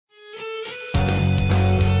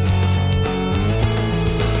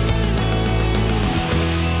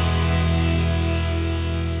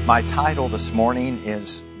My title this morning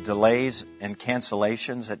is Delays and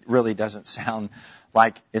Cancellations. It really doesn't sound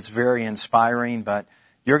like it's very inspiring, but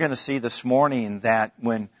you're going to see this morning that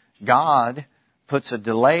when God puts a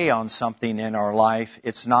delay on something in our life,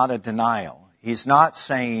 it's not a denial. He's not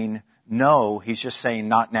saying no, he's just saying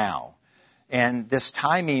not now. And this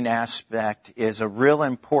timing aspect is a real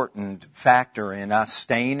important factor in us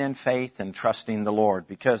staying in faith and trusting the Lord,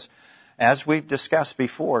 because as we've discussed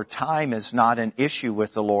before, time is not an issue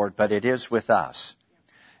with the Lord, but it is with us.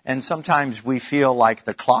 And sometimes we feel like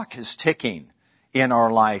the clock is ticking in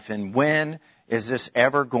our life, and when is this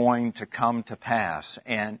ever going to come to pass?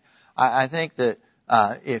 And I think that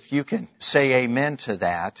if you can say amen to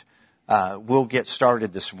that, we'll get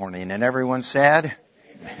started this morning. And everyone said,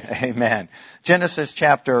 Amen. Genesis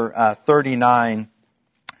chapter 39,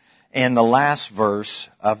 and the last verse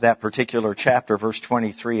of that particular chapter, verse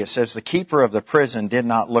 23, it says, "The keeper of the prison did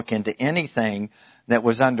not look into anything that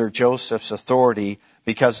was under Joseph's authority,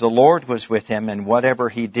 because the Lord was with him, and whatever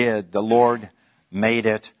he did, the Lord made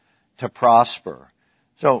it to prosper."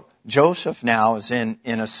 So Joseph now is in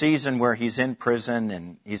a season where he's in prison,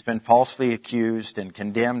 and he's been falsely accused and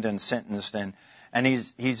condemned and sentenced, and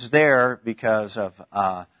he's there because of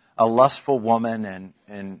a lustful woman,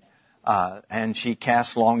 and she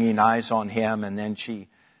cast longing eyes on him, and then she,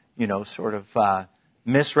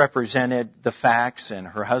 misrepresented the facts, and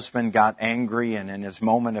her husband got angry, and in his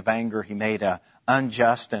moment of anger, he made a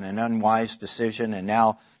unjust and an unwise decision, and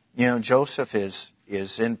now, Joseph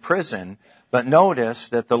is in prison, but notice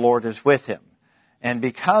that the Lord is with him. And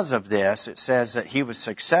because of this, it says that he was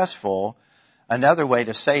successful. Another way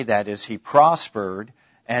to say that is he prospered,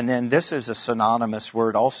 and then this is a synonymous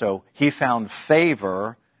word also, he found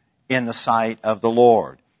favor in the sight of the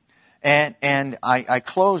Lord. And I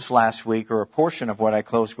closed last week, or a portion of what I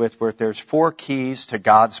closed with, where there's 4 keys to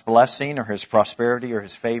God's blessing or His prosperity or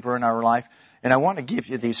His favor in our life. And I want to give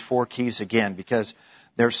you these 4 keys again, because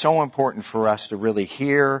they're so important for us to really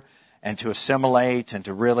hear and to assimilate and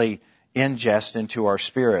to really ingest into our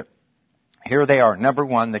spirit. Here they are. Number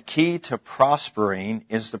 1, the key to prospering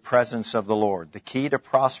is the presence of the Lord. The key to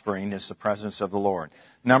prospering is the presence of the Lord.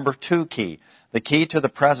 Number 2 key, the key to the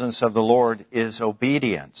presence of the Lord is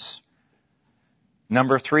obedience.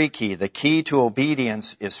 Number 3 key, the key to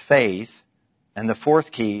obedience is faith. And the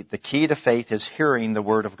 4th key, the key to faith is hearing the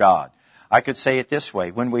Word of God. I could say it this way.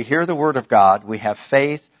 When we hear the Word of God, we have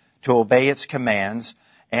faith to obey its commands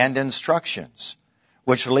and instructions,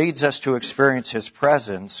 which leads us to experience His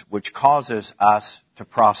presence, which causes us to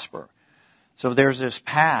prosper. So there's this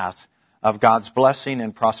path of God's blessing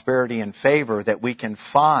and prosperity and favor that we can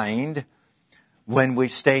find when we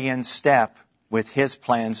stay in step with His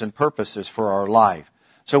plans and purposes for our life.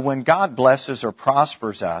 So when God blesses or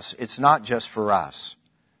prospers us, it's not just for us.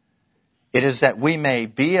 It is that we may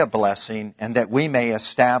be a blessing and that we may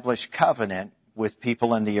establish covenant with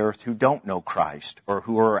people in the earth who don't know Christ or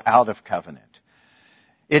who are out of covenant.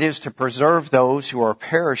 It is to preserve those who are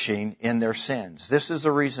perishing in their sins. This is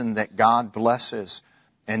the reason that God blesses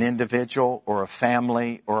an individual or a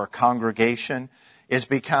family or a congregation, is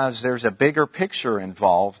because there's a bigger picture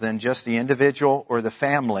involved than just the individual or the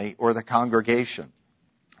family or the congregation.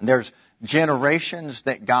 There's generations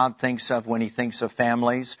that God thinks of when He thinks of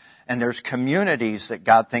families, and there's communities that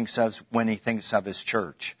God thinks of when He thinks of His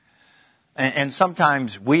church. And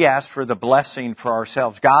sometimes we ask for the blessing for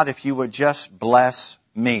ourselves. God, if you would just bless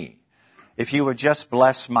me, if you would just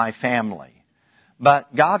bless my family.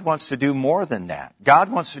 But God wants to do more than that.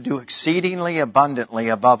 God wants to do exceedingly abundantly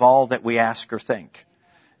above all that we ask or think.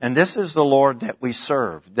 And this is the Lord that we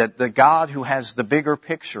serve, that the God who has the bigger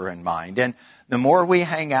picture in mind. And the more we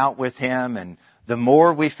hang out with Him, and the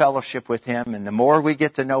more we fellowship with Him, and the more we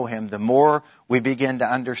get to know Him, the more we begin to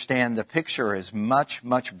understand the picture is much,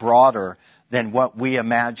 much broader than what we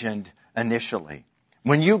imagined initially.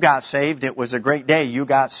 When you got saved, it was a great day. You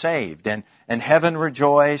got saved, and heaven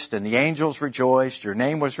rejoiced, and the angels rejoiced. Your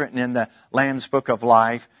name was written in the Lamb's Book of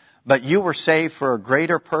Life. But you were saved for a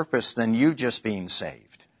greater purpose than you just being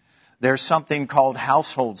saved. There's something called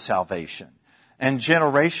household salvation and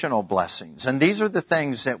generational blessings. And these are the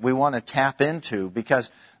things that we want to tap into, because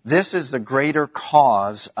this is the greater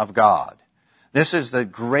cause of God. This is the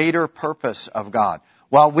greater purpose of God.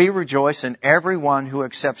 While we rejoice in everyone who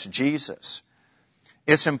accepts Jesus,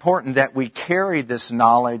 it's important that we carry this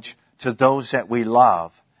knowledge to those that we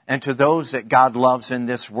love and to those that God loves in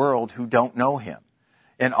this world who don't know Him.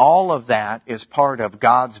 And all of that is part of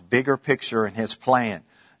God's bigger picture and His plan.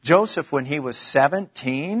 Joseph, when he was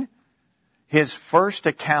 17, his first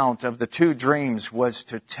account of the 2 dreams was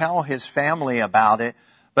to tell his family about it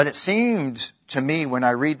But it seemed to me when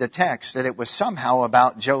I read the text that it was somehow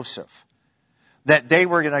about Joseph. That they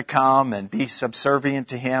were going to come and be subservient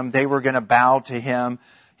to him. They were going to bow to him.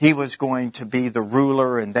 He was going to be the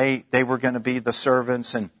ruler and they were going to be the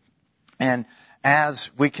servants. And as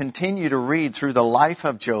we continue to read through the life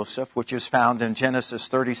of Joseph, which is found in Genesis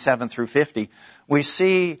 37 through 50, we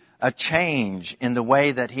see a change in the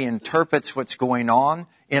way that he interprets what's going on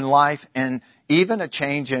in life, and even a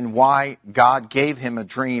change in why God gave him a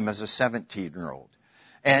dream as a 17-year-old.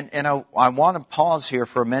 And I want to pause here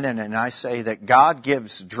for a minute, and I say that God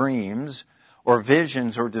gives dreams or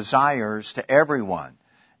visions or desires to everyone.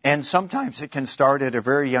 And sometimes it can start at a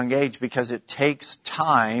very young age because it takes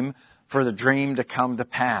time for the dream to come to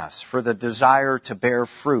pass, for the desire to bear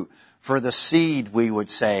fruit, for the seed, we would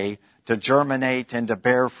say, to germinate and to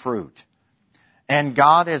bear fruit. And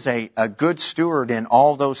God is a good steward in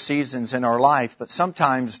all those seasons in our life, but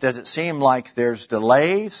sometimes does it seem like there's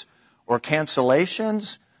delays or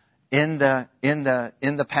cancellations in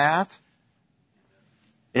the path?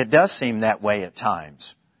 It does seem that way at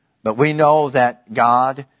times. But we know that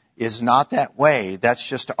God is not that way. That's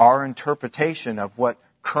just our interpretation of what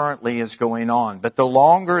currently is going on. But the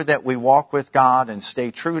longer that we walk with God and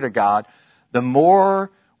stay true to God, the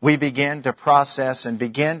more we begin to process and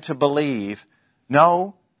begin to believe,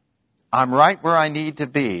 no, I'm right where I need to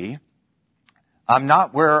be. I'm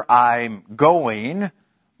not where I'm going,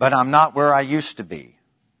 but I'm not where I used to be.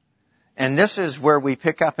 And this is where we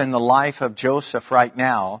pick up in the life of Joseph right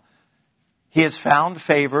now. He has found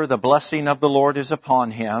favor. The blessing of the Lord is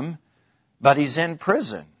upon him, but he's in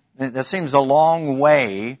prison. That seems a long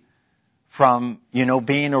way from,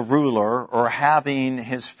 being a ruler or having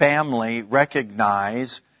his family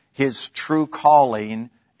recognize his true calling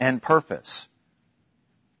and purpose.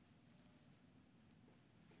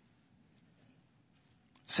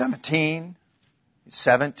 17,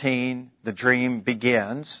 the dream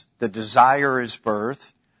begins. The desire is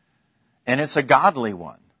birthed, and it's a godly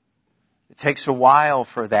one. It takes a while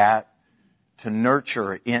for that to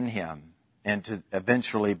nurture in him and to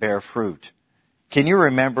eventually bear fruit. Can you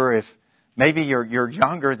remember if maybe you're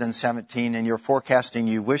younger than 17 and you're forecasting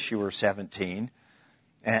you wish you were 17,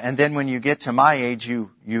 and then when you get to my age,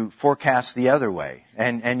 you forecast the other way,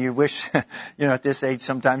 and you wish, at this age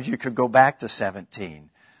sometimes you could go back to 17.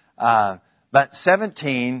 But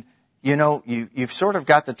 17, you've sort of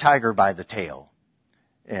got the tiger by the tail,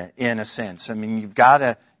 in a sense. I mean, you've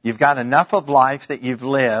got enough of life that you've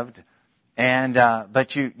lived, and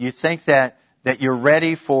but you think that you're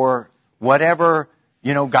ready for whatever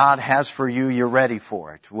God has for you. You're ready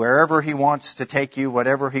for it, wherever He wants to take you,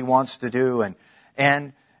 whatever He wants to do,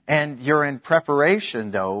 and you're in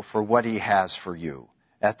preparation though for what He has for you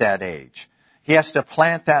at that age. He has to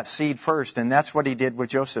plant that seed first, and that's what He did with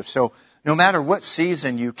Joseph. So no matter what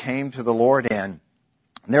season you came to the Lord in,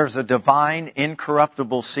 there's a divine,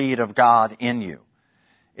 incorruptible seed of God in you.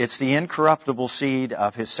 It's the incorruptible seed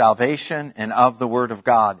of His salvation and of the Word of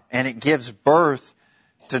God. And it gives birth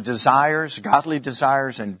to desires, godly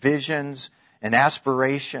desires and visions and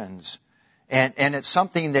aspirations. And it's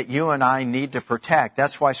something that you and I need to protect.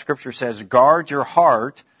 That's why Scripture says, guard your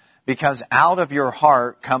heart, because out of your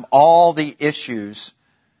heart come all the issues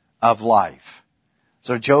of life.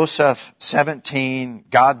 So Joseph, 17,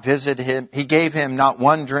 God visited him. He gave him not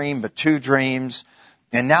one dream, but two dreams.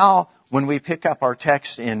 And now, when we pick up our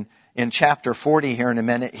text in chapter 40 here in a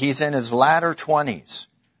minute, he's in his latter 20s.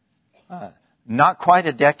 Not quite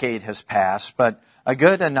a decade has passed, but a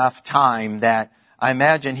good enough time that I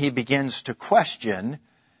imagine he begins to question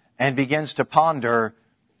and begins to ponder,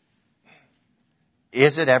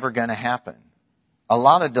 is it ever going to happen? A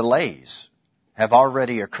lot of delays have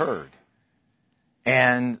already occurred.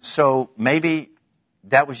 And so maybe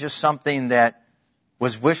that was just something that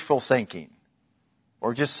was wishful thinking,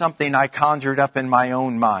 or just something I conjured up in my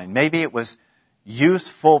own mind. Maybe it was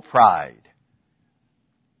youthful pride.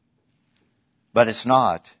 But it's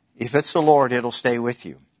not. If it's the Lord, it'll stay with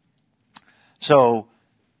you. So,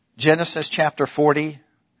 Genesis chapter 40,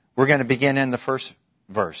 we're going to begin in the first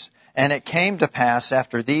verse. And it came to pass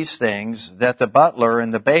after these things that the butler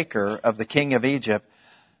and the baker of the king of Egypt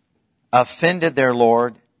offended their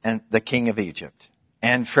lord and the king of Egypt.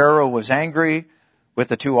 And Pharaoh was angry with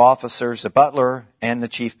the two officers, the butler and the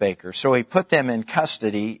chief baker. So he put them in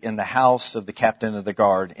custody in the house of the captain of the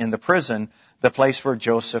guard, in the prison, the place where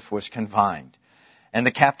Joseph was confined. And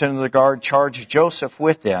the captain of the guard charged Joseph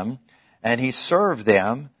with them, and he served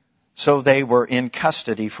them, so they were in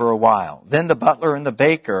custody for a while. Then the butler and the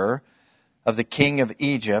baker of the king of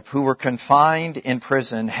Egypt, who were confined in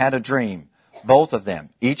prison, had a dream, both of them.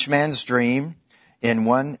 Each man's dream in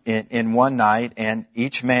one night, and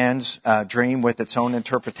each man's dream with its own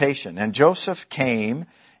interpretation. And Joseph came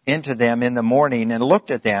into them in the morning and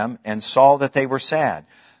looked at them and saw that they were sad.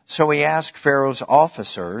 So he asked Pharaoh's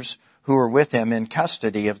officers who were with him in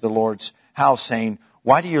custody of the Lord's house, saying,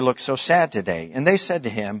 "Why do you look so sad today?" And they said to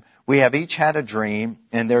him, "We have each had a dream,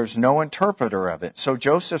 and there's no interpreter of it." So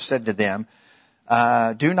Joseph said to them,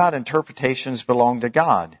 "Do not interpretations belong to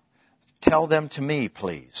God? Tell them to me,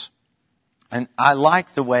 please." And I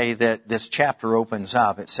like the way that this chapter opens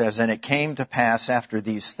up. It says, "And it came to pass after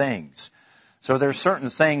these things." So there's certain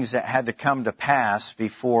things that had to come to pass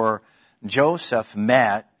before Joseph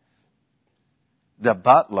met the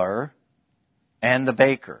butler and the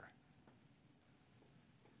baker.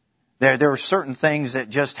 There were certain things that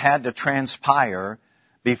just had to transpire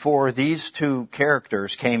before these two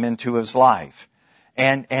characters came into his life.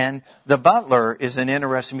 And the butler is an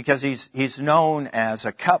interesting, because he's known as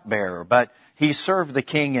a cupbearer, but he served the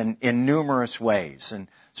king in numerous ways. And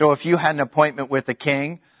so if you had an appointment with the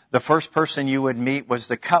king, the first person you would meet was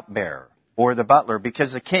the cupbearer or the butler,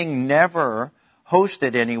 because the king never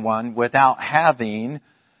hosted anyone without having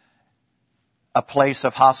a place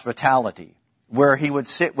of hospitality where he would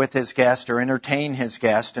sit with his guest or entertain his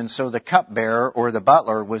guest. And so the cupbearer or the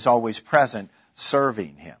butler was always present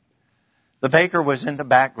serving him. The baker was in the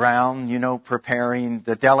background, preparing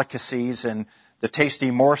the delicacies and the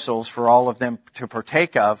tasty morsels for all of them to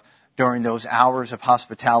partake of during those hours of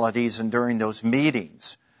hospitalities and during those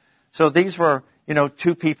meetings. So these were,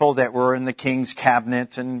 two people that were in the king's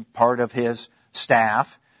cabinet and part of his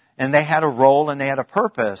staff, and they had a role and they had a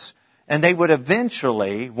purpose. And they would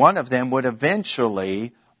eventually, one of them would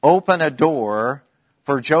eventually open a door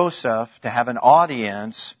for Joseph to have an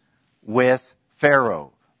audience with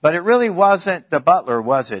Pharaoh. But it really wasn't the butler,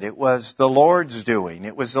 was it? It was the Lord's doing.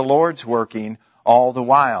 It was the Lord's working all the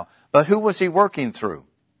while. But who was he working through?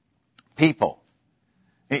 People.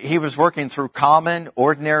 He was working through common,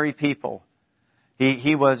 ordinary people.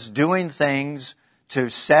 He was doing things to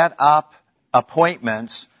set up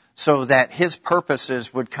appointments so that his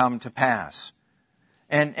purposes would come to pass.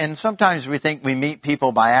 And sometimes we think we meet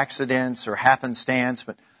people by accidents or happenstance,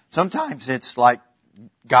 but sometimes it's like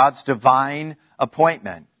God's divine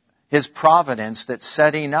appointment, His providence that's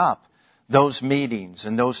setting up those meetings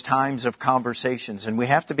and those times of conversations. And we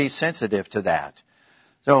have to be sensitive to that.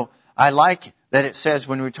 So I like that it says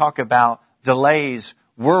when we talk about delays,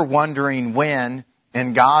 we're wondering when,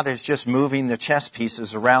 and God is just moving the chess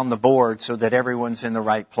pieces around the board so that everyone's in the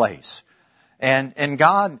right place. And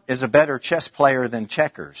God is a better chess player than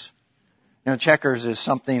checkers. Checkers is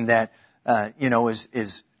something that,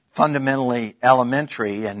 is fundamentally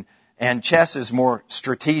elementary, and chess is more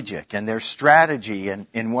strategic, and there's strategy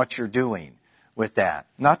in what you're doing with that.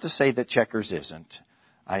 Not to say that checkers isn't.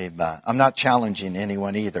 I'm not challenging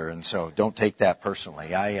anyone either, and so don't take that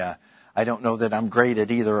personally. I don't know that I'm great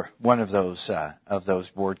at either one of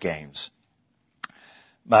those board games.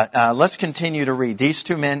 But let's continue to read. These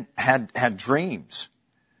two men had dreams,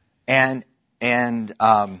 and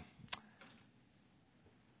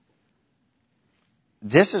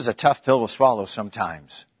this is a tough pill to swallow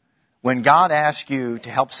sometimes. When God asks you to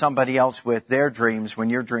help somebody else with their dreams when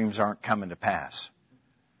your dreams aren't coming to pass,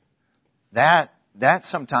 that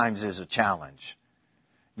sometimes is a challenge.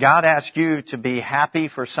 God asks you to be happy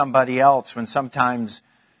for somebody else when sometimes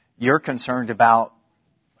you're concerned about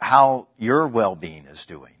how your well-being is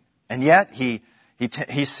doing. And yet he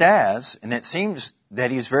says, and it seems that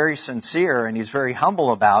he's very sincere and he's very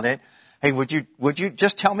humble about it, "Hey, would you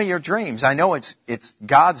just tell me your dreams? I know it's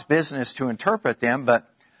God's business to interpret them, but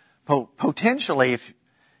potentially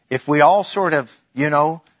if we all sort of,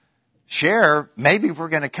 share, maybe we're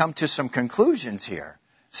going to come to some conclusions here."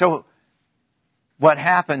 So what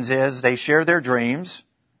happens is they share their dreams.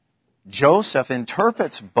 Joseph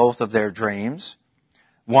interprets both of their dreams.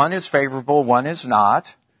 One is favorable, one is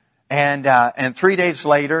not. And 3 days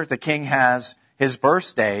later, the king has his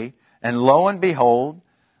birthday, and lo and behold,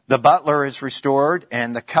 the butler is restored,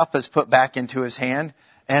 and the cup is put back into his hand,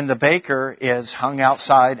 and the baker is hung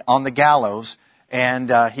outside on the gallows,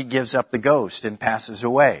 and he gives up the ghost and passes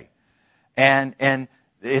away. And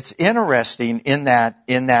it's interesting in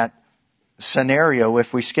that scenario,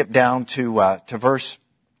 if we skip down to verse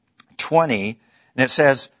 20, and it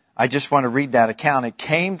says, I just want to read that account. "It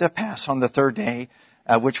came to pass on the third day,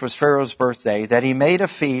 which was Pharaoh's birthday, that he made a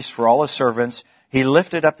feast for all his servants. He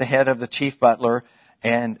lifted up the head of the chief butler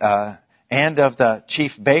and of the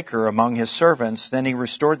chief baker among his servants. Then he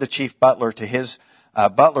restored the chief butler to his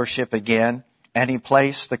butlership again, and he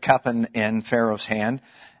placed the cup in Pharaoh's hand.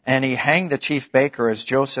 And he hanged the chief baker as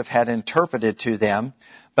Joseph had interpreted to them.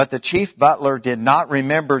 But the chief butler did not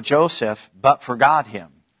remember Joseph, but forgot him.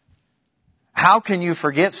 How can you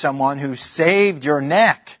forget someone who saved your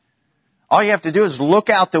neck? All you have to do is look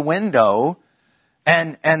out the window,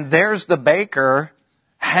 and there's the baker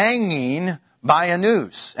hanging by a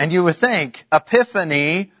noose. And you would think,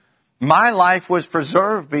 Epiphany, my life was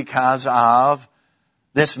preserved because of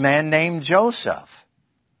this man named Joseph,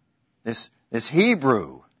 this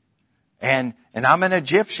Hebrew, and I'm an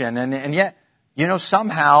Egyptian, and yet,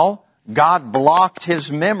 somehow God blocked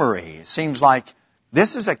his memory. It seems like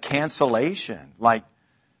this is a cancellation. Like,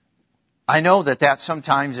 I know that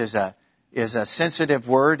sometimes is a sensitive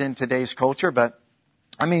word in today's culture, but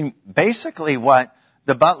basically what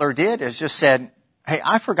the butler did is just said, hey,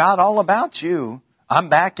 I forgot all about you. I'm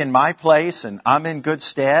back in my place, and I'm in good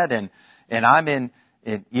stead, and I'm in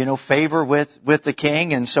favor with the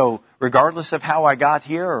king. And so regardless of how I got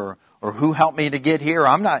here or who helped me to get here,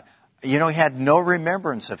 I'm not, he had no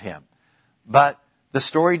remembrance of him. But the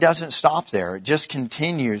story doesn't stop there. It just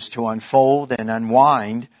continues to unfold and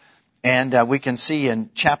unwind. And we can see in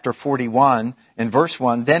chapter 41, in verse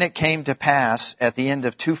 1, then it came to pass at the end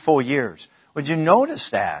of 2 full years. Would you notice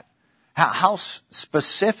that? How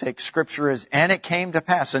specific Scripture is. And it came to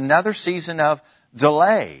pass. Another season of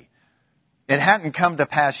delay. It hadn't come to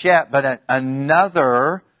pass yet, but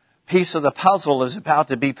another piece of the puzzle is about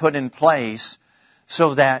to be put in place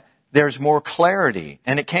so that there's more clarity.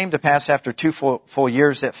 And it came to pass after 2 full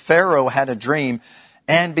years that Pharaoh had a dream,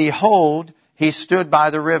 and behold, he stood by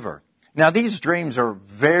the river. Now, these dreams are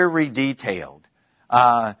very detailed,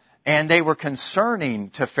 and they were concerning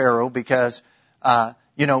to Pharaoh because,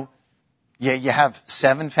 you have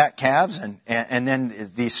 7 fat calves and then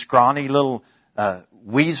these scrawny little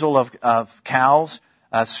weasel of cows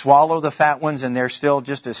swallow the fat ones, and they're still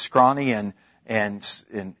just as scrawny and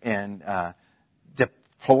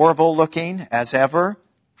deplorable looking as ever.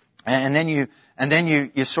 And then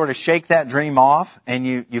you sort of shake that dream off, and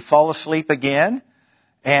you fall asleep again.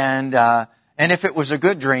 And if it was a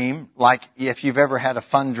good dream, like if you've ever had a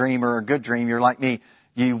fun dream or a good dream, you're like me.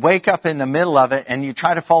 You wake up in the middle of it and you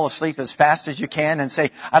try to fall asleep as fast as you can and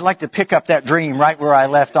say, I'd like to pick up that dream right where I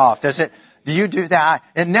left off. Do you do that?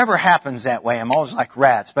 It never happens that way. I'm always like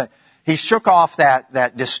rats. But he shook off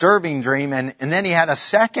that disturbing dream, and then he had a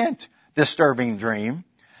second disturbing dream.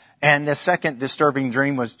 And the second disturbing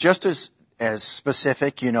dream was just as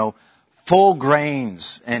specific, full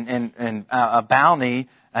grains and a bounty,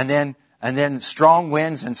 and then strong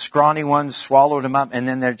winds and scrawny ones swallowed him up, and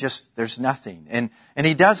then there's nothing. And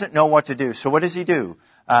he doesn't know what to do. So what does he do?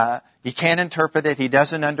 He can't interpret it. He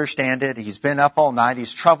doesn't understand it. He's been up all night.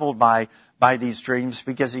 He's troubled by these dreams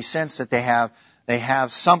because he sensed that they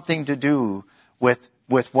have something to do with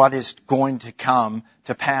what is going to come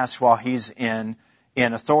to pass while he's in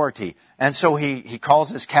authority. And so he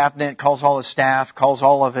calls his cabinet, calls all his staff, calls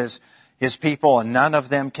all of his people, and none of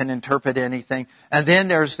them can interpret anything. And then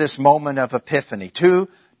there's this moment of epiphany.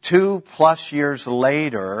 2+ years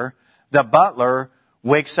later, the butler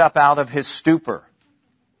wakes up out of his stupor.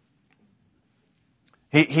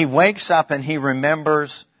 He wakes up and he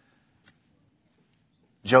remembers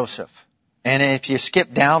Joseph. And if you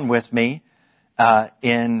skip down with me,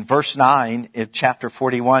 in verse 9 of chapter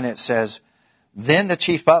 41, it says, then the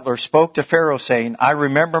chief butler spoke to Pharaoh, saying, I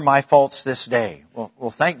remember my faults this day. Well,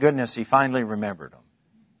 thank goodness he finally remembered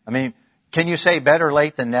them. Can you say better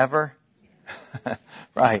late than never?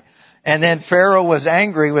 Right. And then Pharaoh was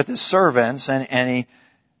angry with his servants, and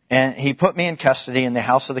he put me in custody in the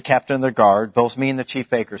house of the captain of the guard, both me and the chief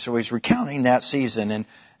baker. So he's recounting that season,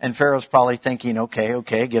 and Pharaoh's probably thinking,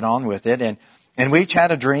 okay, get on with it. And we each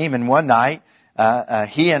had a dream, and one night,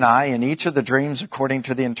 he and I, in each of the dreams, according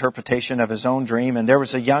to the interpretation of his own dream, and there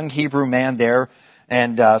was a young Hebrew man there,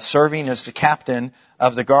 and serving as the captain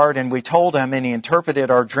of the guard, and we told him, and he interpreted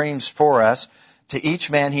our dreams for us. To each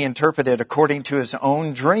man he interpreted according to his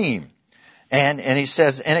own dream. And he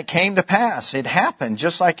says, and it came to pass. It happened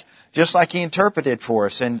just like he interpreted for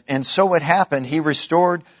us. And so it happened. He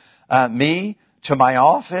restored me to my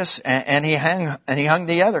office, and he hung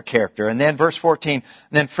the other character. And then verse 14,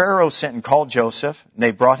 then Pharaoh sent and called Joseph. And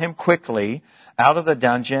they brought him quickly out of the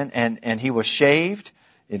dungeon, and he was shaved.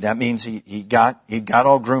 That means he got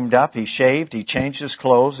all groomed up. He shaved. He changed his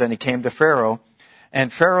clothes, and he came to Pharaoh.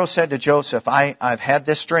 And Pharaoh said to Joseph, I've had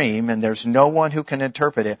this dream, and there's no one who can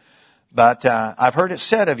interpret it. But I've heard it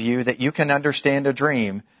said of you that you can understand a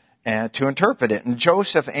dream to interpret it. And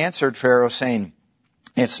Joseph answered Pharaoh, saying,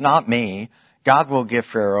 it's not me. God will give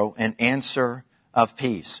Pharaoh an answer of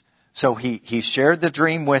peace. So he shared the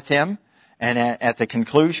dream with him. And at the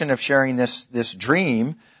conclusion of sharing this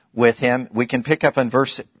dream with him, we can pick up in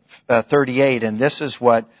verse 38, and this is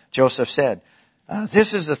what Joseph said.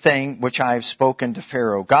 This is the thing which I have spoken to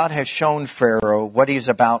Pharaoh. God has shown Pharaoh what he's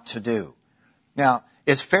about to do. Now,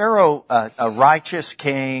 is Pharaoh a righteous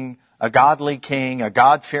king, a godly king, a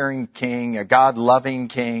God-fearing king, a God-loving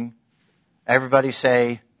king? Everybody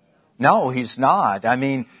say, no, he's not. I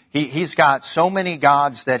mean, he's got so many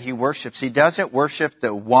gods that he worships. He doesn't worship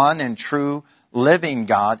the one and true living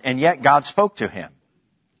God, and yet God spoke to him.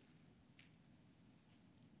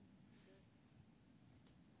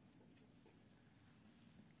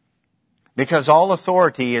 Because all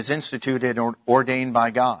authority is instituted or ordained by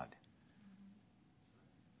God.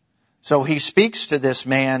 So he speaks to this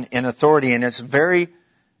man in authority, and it's very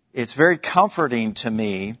comforting to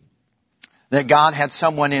me that God had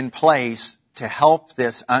someone in place to help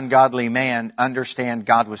this ungodly man understand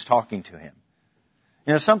God was talking to him.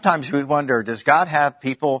 You know, sometimes we wonder, does God have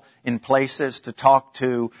people in places to talk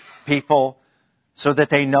to people so that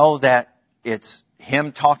they know that it's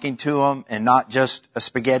Him talking to them and not just a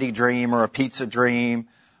spaghetti dream or a pizza dream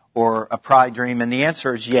or a pride dream? And the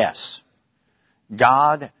answer is yes.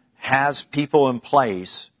 God has people in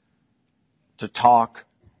place to talk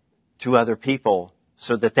to other people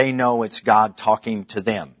so that they know it's God talking to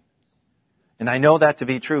them. And I know that to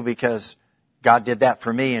be true because God did that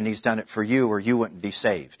for me and He's done it for you, or you wouldn't be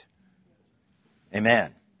saved.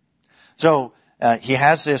 Amen. So he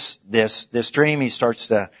has this dream. He starts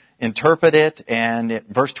to interpret it, and at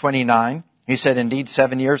verse 29, he said, indeed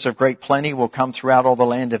 7 years of great plenty will come throughout all the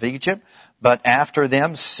land of Egypt, but after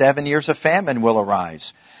them 7 years of famine will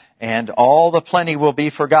arise, and all the plenty will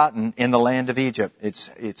be forgotten in the land of Egypt.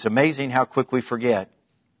 It's amazing how quick we forget.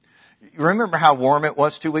 You remember how warm it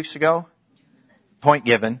was 2 weeks ago? Point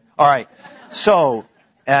given. All right. So,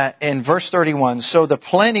 in verse 31, so the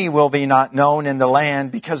plenty will be not known in the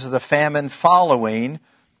land because of the famine following,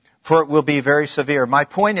 for it will be very severe. My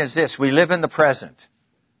point is this: we live in the present.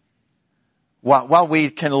 While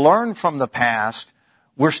we can learn from the past,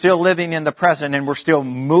 we're still living in the present and we're still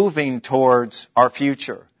moving towards our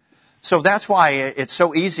future. So that's why it's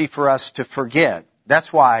so easy for us to forget.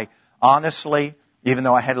 That's why, honestly, even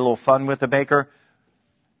though I had a little fun with the baker,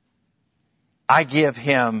 I give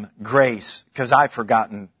him grace because I've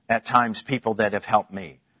forgotten at times people that have helped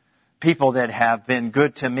me. People that have been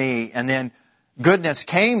good to me, and then goodness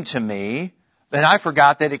came to me, but I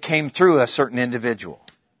forgot that it came through a certain individual.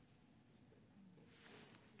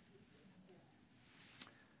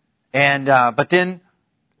 And, but then,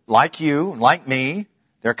 like you, like me,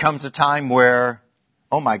 there comes a time where,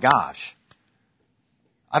 oh my gosh,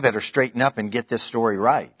 I better straighten up and get this story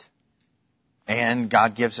right. And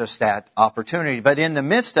God gives us that opportunity. But in the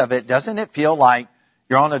midst of it, doesn't it feel like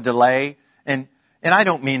you're on a delay? And I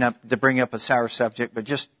don't mean to bring up a sour subject, but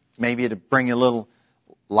just maybe to bring a little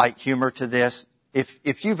light humor to this.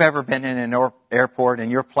 If you've ever been in an airport and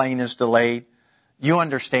your plane is delayed, you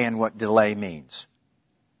understand what delay means.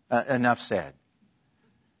 Enough said.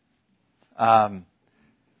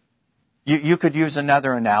 You could use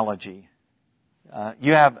another analogy.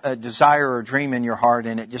 You have a desire or a dream in your heart,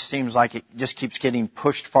 and it just seems like it just keeps getting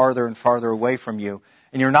pushed farther and farther away from you.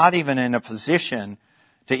 And you're not even in a position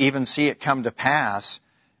to even see it come to pass.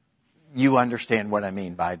 You understand what I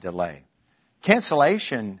mean by delay.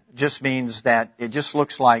 Cancellation just means that it just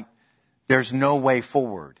looks like there's no way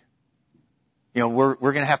forward. You know, we're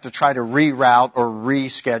going to have to try to reroute or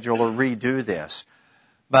reschedule or redo this.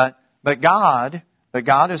 But God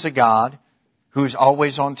is a God who's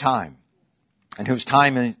always on time, and whose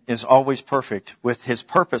time is always perfect with His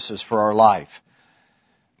purposes for our life.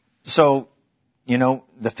 So, you know,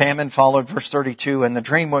 the famine followed, verse 32, and the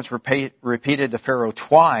dream was repeated to Pharaoh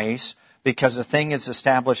twice, because the thing is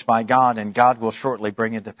established by God, and God will shortly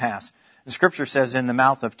bring it to pass. The Scripture says, in the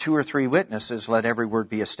mouth of 2 or 3 witnesses, let every word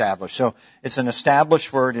be established. So it's an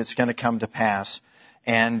established word. It's going to come to pass.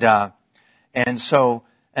 And then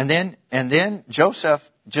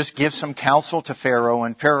Joseph just gives some counsel to Pharaoh,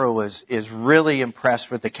 and Pharaoh is really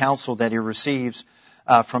impressed with the counsel that he receives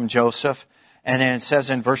from Joseph. And then it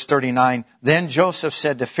says in verse 39, then Joseph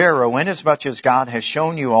said to Pharaoh, inasmuch as God has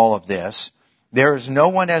shown you all of this, there is no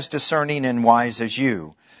one as discerning and wise as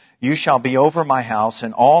you. You shall be over my house,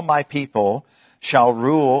 and all my people shall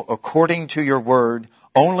rule according to your word.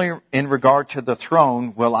 Only in regard to the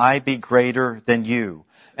throne will I be greater than you.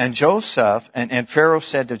 And Joseph, and Pharaoh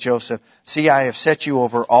said to Joseph, see, I have set you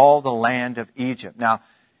over all the land of Egypt. Now,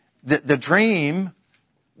 the dream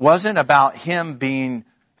wasn't about him being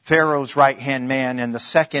Pharaoh's right-hand man and the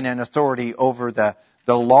second in authority over the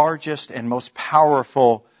largest and most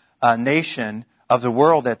powerful nation of the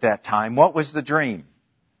world at that time. What was the dream?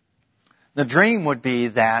 The dream would be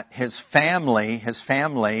that his family,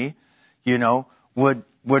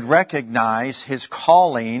 would recognize his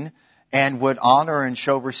calling and would honor and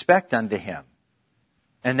show respect unto him.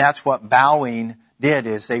 And that's what bowing did,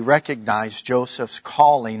 is they recognized Joseph's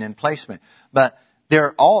calling and placement. But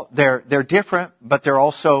they're different, but they're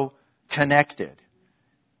also connected.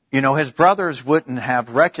 His brothers wouldn't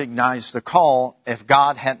have recognized the call if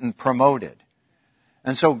God hadn't promoted.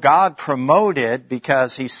 And so God promoted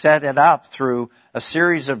because he set it up through a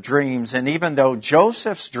series of dreams. And even though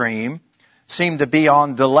Joseph's dream seemed to be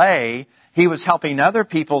on delay, he was helping other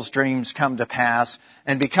people's dreams come to pass.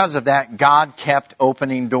 And because of that, God kept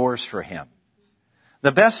opening doors for him.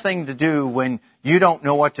 The best thing to do when you don't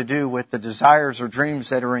know what to do with the desires or dreams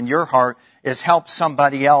that are in your heart is help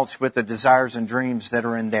somebody else with the desires and dreams that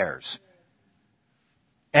are in theirs.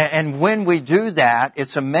 And when we do that,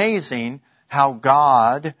 it's amazing how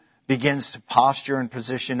God begins to posture and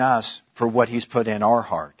position us for what he's put in our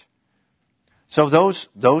heart. So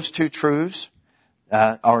those two truths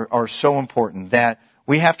are so important, that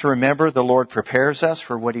we have to remember the Lord prepares us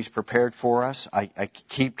for what he's prepared for us. I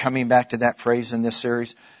keep coming back to that phrase in this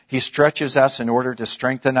series. He stretches us in order to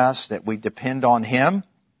strengthen us, that we depend on him,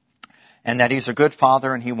 and that he's a good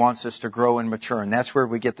father and he wants us to grow and mature. And that's where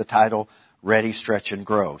we get the title, Ready, Stretch, and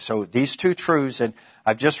Grow. So these two truths that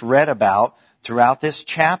I've just read about throughout this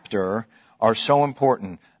chapter are so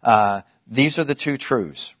important. These are the two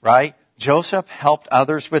truths, right? Joseph helped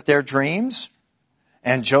others with their dreams,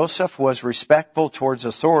 and Joseph was respectful towards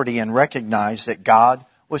authority and recognized that God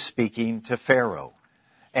was speaking to Pharaoh.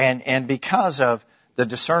 And because of the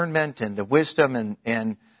discernment and the wisdom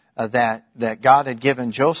and that God had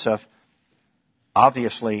given Joseph,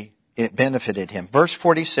 obviously it benefited him. Verse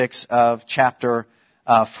 46 of chapter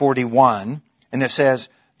 41, and it says,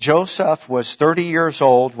 Joseph was 30 years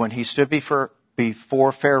old when he stood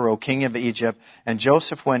before Pharaoh, king of Egypt, and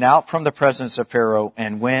Joseph went out from the presence of Pharaoh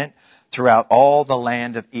and went throughout all the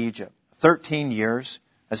land of Egypt. 13 years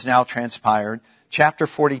has now transpired. Chapter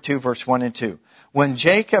 42, verse 1 and 2. When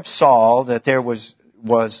Jacob saw that there was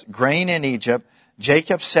grain in Egypt,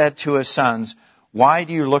 Jacob said to his sons, why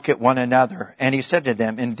do you look at one another? And he said to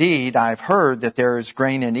them, indeed, I've heard that there is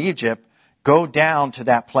grain in Egypt. Go down to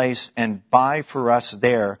that place and buy for us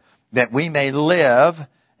there, that we may live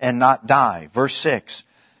and not die. Verse 6.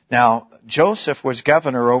 Now, Joseph was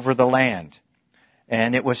governor over the land,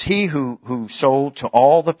 and it was he who sold to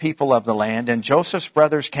all the people of the land. And Joseph's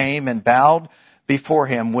brothers came and bowed before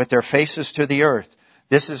him with their faces to the earth.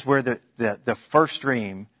 This is where the first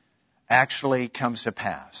dream actually comes to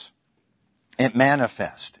pass. It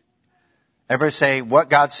manifests. Everybody say, what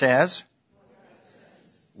God says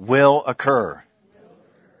will occur.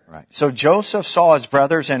 Right. So Joseph saw his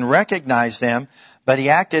brothers and recognized them, but he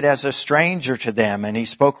acted as a stranger to them, and he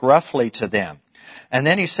spoke roughly to them. And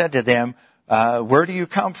then he said to them, where do you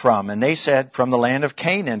come from? And they said, from the land of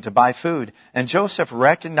Canaan to buy food. And Joseph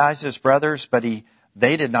recognized his brothers, but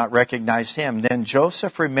they did not recognize him. Then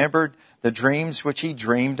Joseph remembered the dreams which he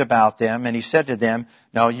dreamed about them, and he said to them,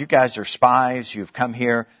 no, you guys are spies. You've come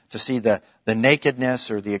here to see the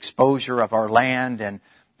nakedness or the exposure of our land,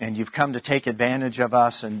 and you've come to take advantage of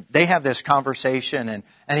us. And they have this conversation,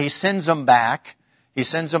 and he sends them back. He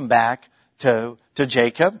sends them back to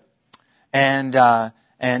Jacob and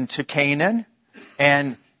to Canaan,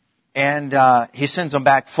 and he sends them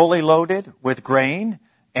back fully loaded with grain,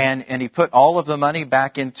 and he put all of the money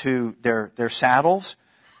back into their saddles.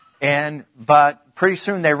 But pretty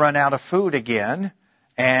soon they run out of food again,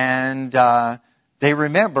 and they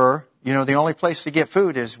remember, the only place to get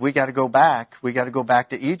food is we got to go back. We got to go back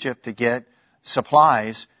to Egypt to get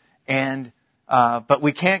supplies, but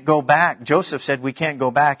we can't go back. Joseph said we can't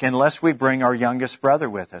go back unless we bring our youngest brother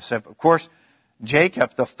with us. Of course,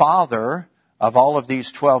 Jacob, the father of all of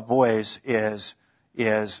these 12 boys, is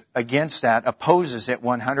against that, opposes it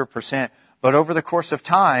 100%. But over the course of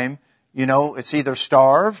time, it's either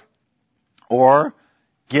starve or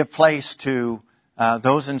give place to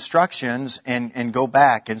those instructions and go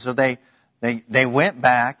back. And so they went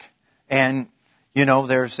back, and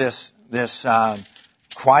there's this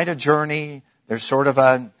quite a journey. There's sort of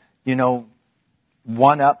a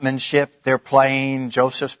one-upmanship they're playing.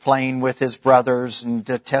 Joseph's playing with his brothers, and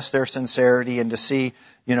to test their sincerity and to see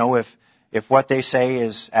if what they say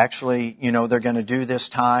is actually they're going to do this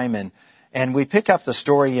time. And we pick up the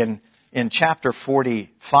story in chapter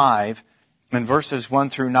 45. In verses 1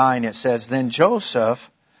 through 9, it says, Then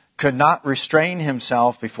Joseph could not restrain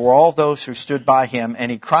himself before all those who stood by him,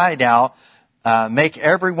 and he cried out, Make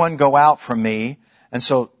everyone go out from me. And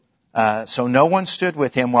so no one stood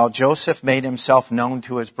with him while Joseph made himself known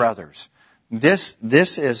to his brothers. this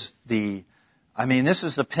is the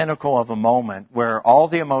pinnacle of a moment where all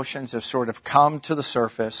the emotions have sort of come to the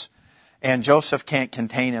surface and Joseph can't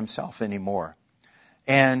contain himself anymore.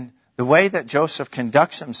 And the way that Joseph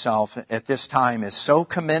conducts himself at this time is so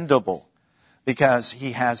commendable because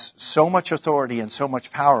he has so much authority and so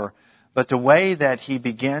much power. But the way that he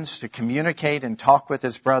begins to communicate and talk with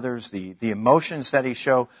his brothers, the emotions that he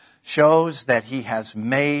shows that he has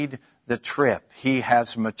made the trip. He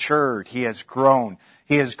has matured. He has grown.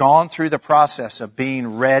 He has gone through the process of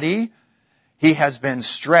being ready. He has been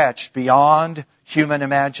stretched beyond human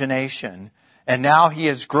imagination. And now he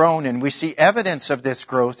has grown, and we see evidence of this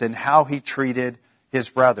growth in how he treated his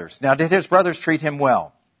brothers. Now, did his brothers treat him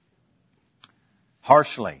well?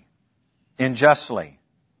 Harshly? Unjustly?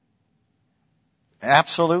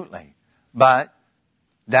 Absolutely. But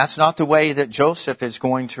that's not the way that Joseph is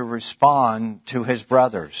going to respond to his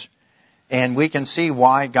brothers. And we can see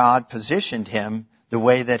why God positioned him the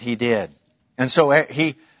way that he did. And so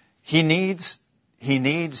he needs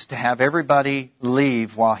to have everybody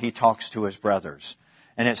leave while he talks to his brothers.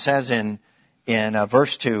 And it says in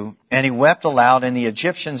verse 2, and he wept aloud, and the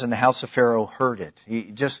Egyptians in the house of Pharaoh heard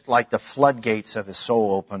it. Just like the floodgates of his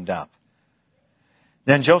soul opened up.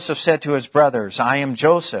 Then Joseph said to his brothers, I am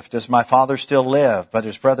Joseph. Does my father still live? But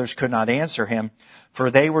his brothers could not answer him, for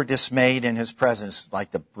they were dismayed in his presence, like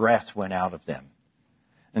the breath went out of them.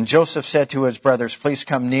 And Joseph said to his brothers, please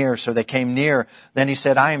come near. So they came near. Then he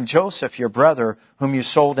said, I am Joseph, your brother, whom you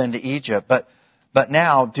sold into Egypt. But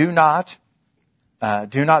now do not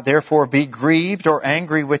therefore be grieved or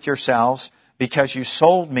angry with yourselves, because you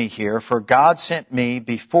sold me here, for God sent me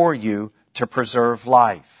before you to preserve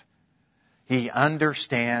life. He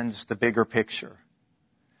understands the bigger picture.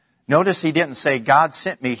 Notice he didn't say, God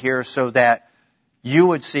sent me here so that you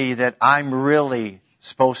would see that I'm really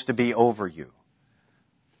supposed to be over you.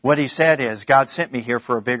 What he said is, God sent me here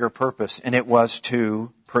for a bigger purpose, and it was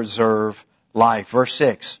to preserve life. Verse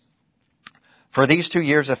 6, for these 2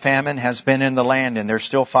 years of famine has been in the land, and there's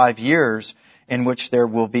still 5 years in which there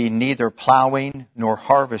will be neither plowing nor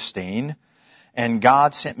harvesting. And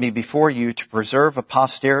God sent me before you to preserve a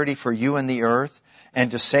posterity for you in the earth, and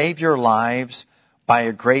to save your lives by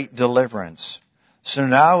a great deliverance. So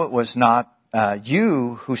now it was not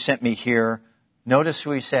you who sent me here. Notice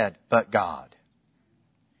who he said, but God.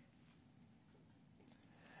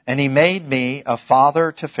 And he made me a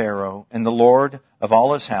father to Pharaoh, and the Lord of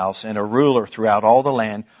all his house, and a ruler throughout all the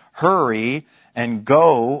land. Hurry and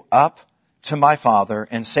go up to my father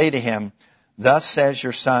and say to him, thus says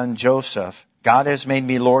your son Joseph, God has made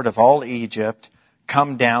me Lord of all Egypt.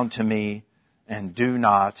 Come down to me and do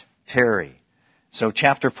not tarry. So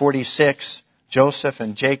chapter 46, Joseph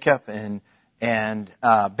and Jacob and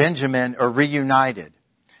Benjamin are reunited.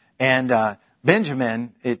 And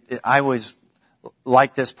Benjamin, I always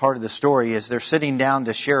like this part of the story, is they're sitting down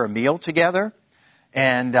to share a meal together.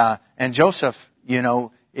 And Joseph,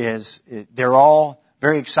 they're all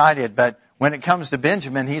very excited, but when it comes to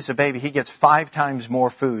Benjamin, he's a baby. He gets 5 times more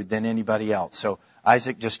food than anybody else. So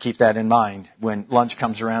Isaac, just keep that in mind when lunch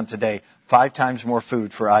comes around today. 5 times more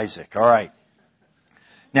food for Isaac. All right.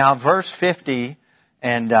 Now, verse 50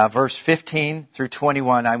 and verse 15 through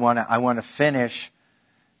 21, I want to finish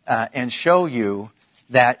and show you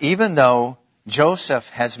that even though Joseph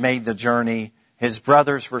has made the journey, his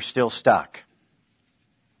brothers were still stuck.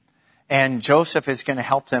 And Joseph is going to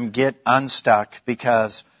help them get unstuck,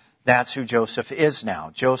 because that's who Joseph is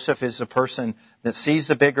now. Joseph is a person that sees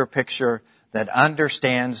the bigger picture, that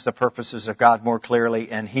understands the purposes of God more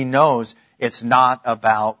clearly, and he knows it's not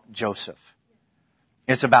about Joseph.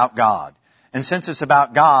 It's about God. And since it's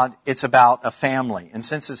about God, it's about a family. And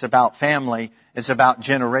since it's about family, it's about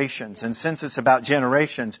generations. And since it's about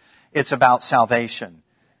generations, it's about salvation.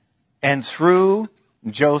 And through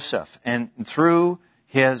Joseph and through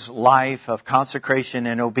his life of consecration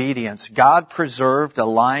and obedience, God preserved a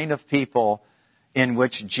line of people in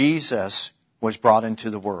which Jesus was brought into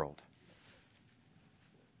the world.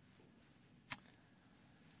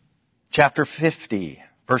 Chapter 50,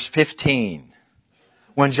 verse 15.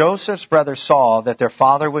 When Joseph's brothers saw that their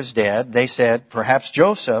father was dead, they said, perhaps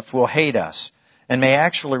Joseph will hate us and may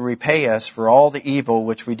actually repay us for all the evil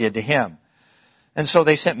which we did to him. And so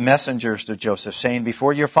they sent messengers to Joseph, saying,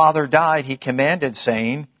 before your father died, he commanded,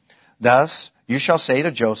 saying, thus you shall say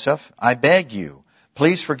to Joseph, I beg you,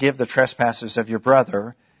 please forgive the trespasses of your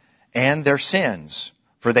brother and their sins,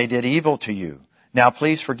 for they did evil to you. Now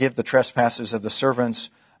please forgive the trespasses of the servants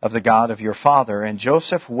of the God of your father. And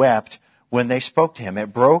Joseph wept when they spoke to him.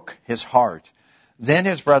 It broke his heart. Then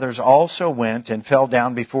his brothers also went and fell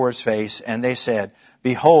down before his face, and they said,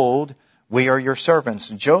 behold, We are your servants.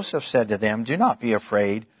 And Joseph said to them, do not be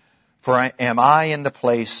afraid, for am I in the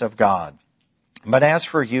place of God? But as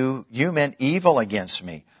for you, you meant evil against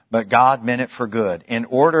me, but God meant it for good, in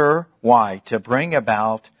order, why? To bring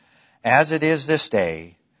about, as it is this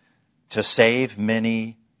day, to save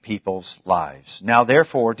many people's lives. Now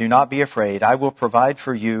therefore, do not be afraid. I will provide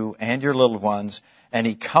for you and your little ones. And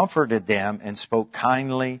he comforted them and spoke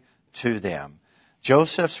kindly to them.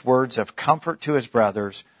 Joseph's words of comfort to his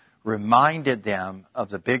brothers reminded them of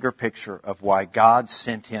the bigger picture of why God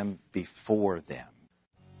sent him before them.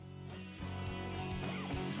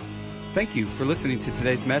 Thank you for listening to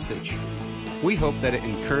today's message. We hope that it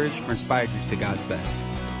encouraged or inspired you to God's best.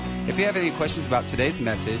 If you have any questions about today's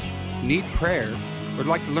message, need prayer, or would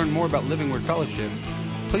like to learn more about Living Word Fellowship,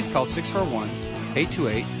 please call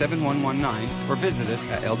 641-828-7119 or visit us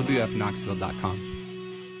at lwfknoxville.com.